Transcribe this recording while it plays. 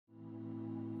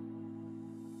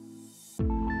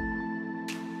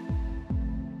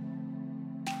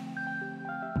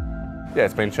Yeah,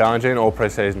 it's been challenging, all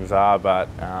pre-seasons are, but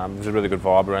there's a really good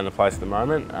vibe around the place at the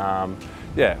moment.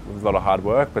 Yeah, with a lot of hard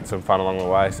work, but some fun along the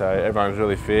way, so everyone's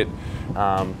really fit,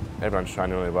 everyone's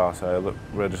training really well, so look,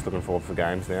 we're just looking forward for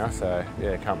games now, so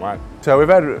yeah, can't wait. So we've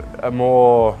had a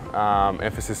more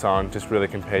emphasis on just really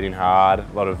competing hard,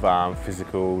 a lot of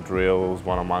physical drills,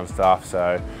 one-on-one stuff,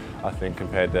 so I think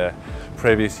compared to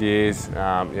previous years,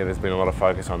 yeah, there's been a lot of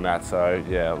focus on that, so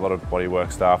yeah, a lot of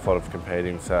bodywork stuff, a lot of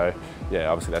competing, so yeah,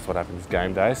 obviously that's what happens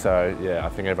game day, so yeah, I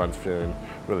think everyone's feeling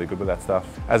really good with that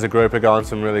stuff. As a group, we're going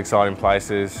some really exciting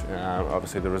places.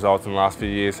 Obviously the results in the last few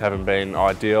years haven't been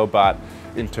ideal, but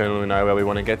internally we know where we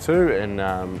want to get to, and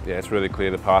yeah, it's really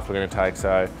clear the path we're going to take,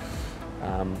 so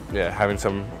yeah, having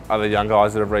some other young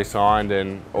guys that have re-signed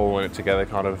and all in it together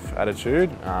kind of attitude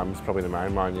is probably the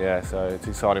main one, yeah, so it's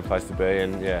an exciting place to be,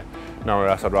 and yeah, nowhere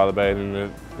else I'd rather be than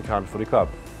the Carlton Footy Club.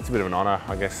 It's a bit of an honour,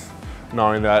 I guess,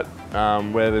 knowing that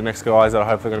we're the next guys that are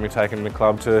hopefully going to be taking the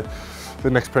club to the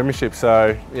next premiership,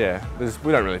 so yeah,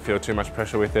 we don't really feel too much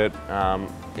pressure with it.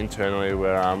 Internally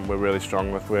we're really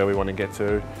strong with where we want to get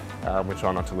to. We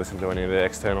try not to listen to any of the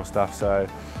external stuff, so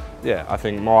yeah, I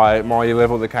think my year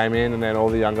level that came in and then all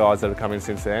the young guys that have come in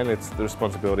since then, it's the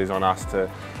responsibility is on us to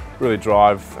really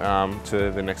drive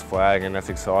to the next flag, and that's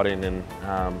exciting, and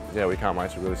yeah, we can't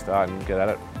wait to really start and get at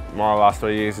it. My last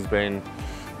 3 years has been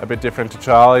a bit different to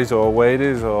Charlie's or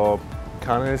Weeder's or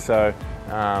Cunner's, so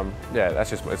yeah,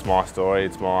 it's my story,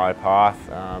 it's my path.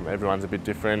 Everyone's a bit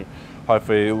different.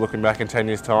 Hopefully looking back in 10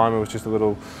 years time, it was just a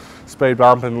little speed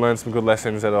bump and learn some good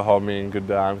lessons that'll hold me in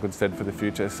good stead for the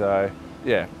future. So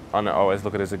yeah, I always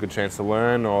look at it as a good chance to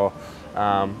learn or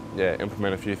yeah,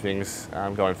 implement a few things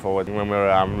going forward. And when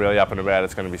we're really up and about,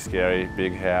 it's going to be scary,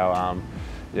 big how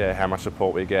much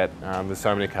support we get. There's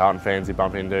so many Carlton fans you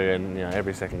bump into, and you know,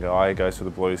 every second guy goes for the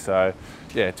Blues. So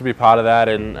yeah, to be part of that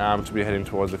and to be heading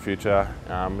towards the future,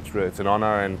 it's an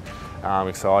honour and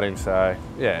exciting. So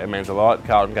yeah, it means a lot.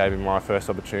 Carlton gave me my first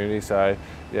opportunity, so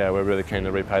yeah, we're really keen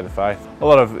to repay the faith. A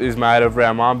lot of is made of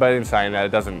round one, but in saying that,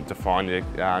 it doesn't define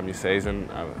your season.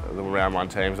 The round one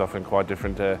team is often quite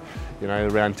different to, you know,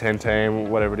 the round 10 team,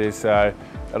 whatever it is. So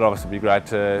it'd obviously be great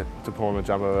to pull on the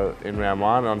jumper in round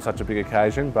one on such a big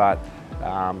occasion, but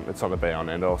it's not the be-all and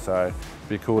end-all. So it'd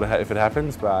be cool to if it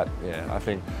happens. But yeah, I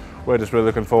think we're just really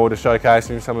looking forward to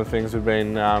showcasing some of the things we've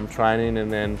been training, and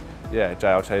then yeah,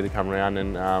 JLT to come around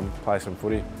and play some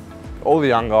footy. All the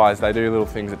young guys, they do little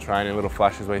things at training, little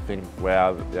flashes we think,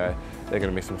 wow, yeah, they're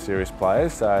going to be some serious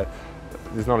players. So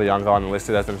there's not a young guy on the list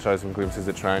that hasn't shown some glimpses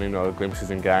at training or glimpses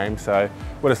in games. So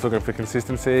we're just looking for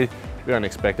consistency. We don't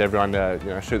expect everyone to, you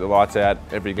know, shoot the lights out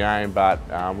every game, but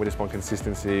we just want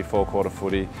consistency, four-quarter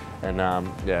footy, and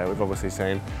yeah, we've obviously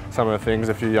seen some of the things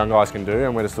a few young guys can do,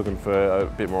 and we're just looking for a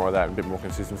bit more of that and a bit more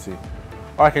consistency.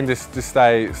 I reckon just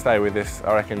stay with this.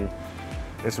 I reckon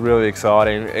it's really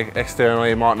exciting.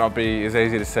 Externally, it might not be as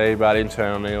easy to see, but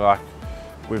internally, like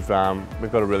we've got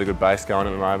a really good base going at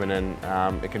the moment,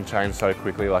 and it can change so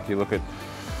quickly. Like you look at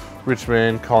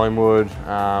Richmond, Collingwood,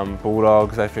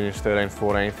 Bulldogs, they finished 13th,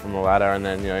 14th from the ladder, and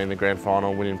then, you know, in the grand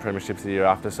final winning premierships the year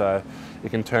after. So it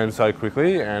can turn so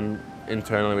quickly, and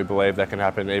internally we believe that can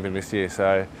happen even this year.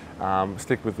 So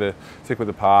stick with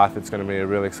the path. It's going to be a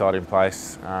really exciting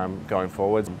place going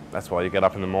forward. That's why you get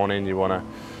up in the morning. You want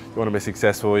to be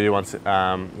successful. You want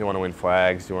to win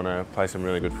flags. You want to play some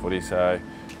really good footy. So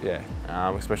yeah,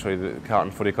 especially the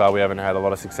Carlton Footy Club, we haven't had a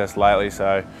lot of success lately.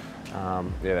 So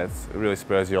yeah, it really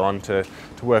spurs you on to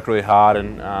work really hard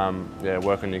and yeah,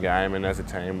 work on your game, and as a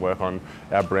team work on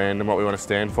our brand and what we want to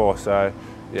stand for. So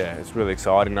yeah, it's really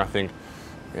exciting. I think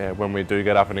yeah, when we do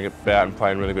get up and about and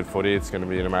playing really good footy, it's going to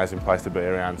be an amazing place to be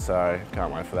around. So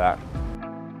can't wait for that.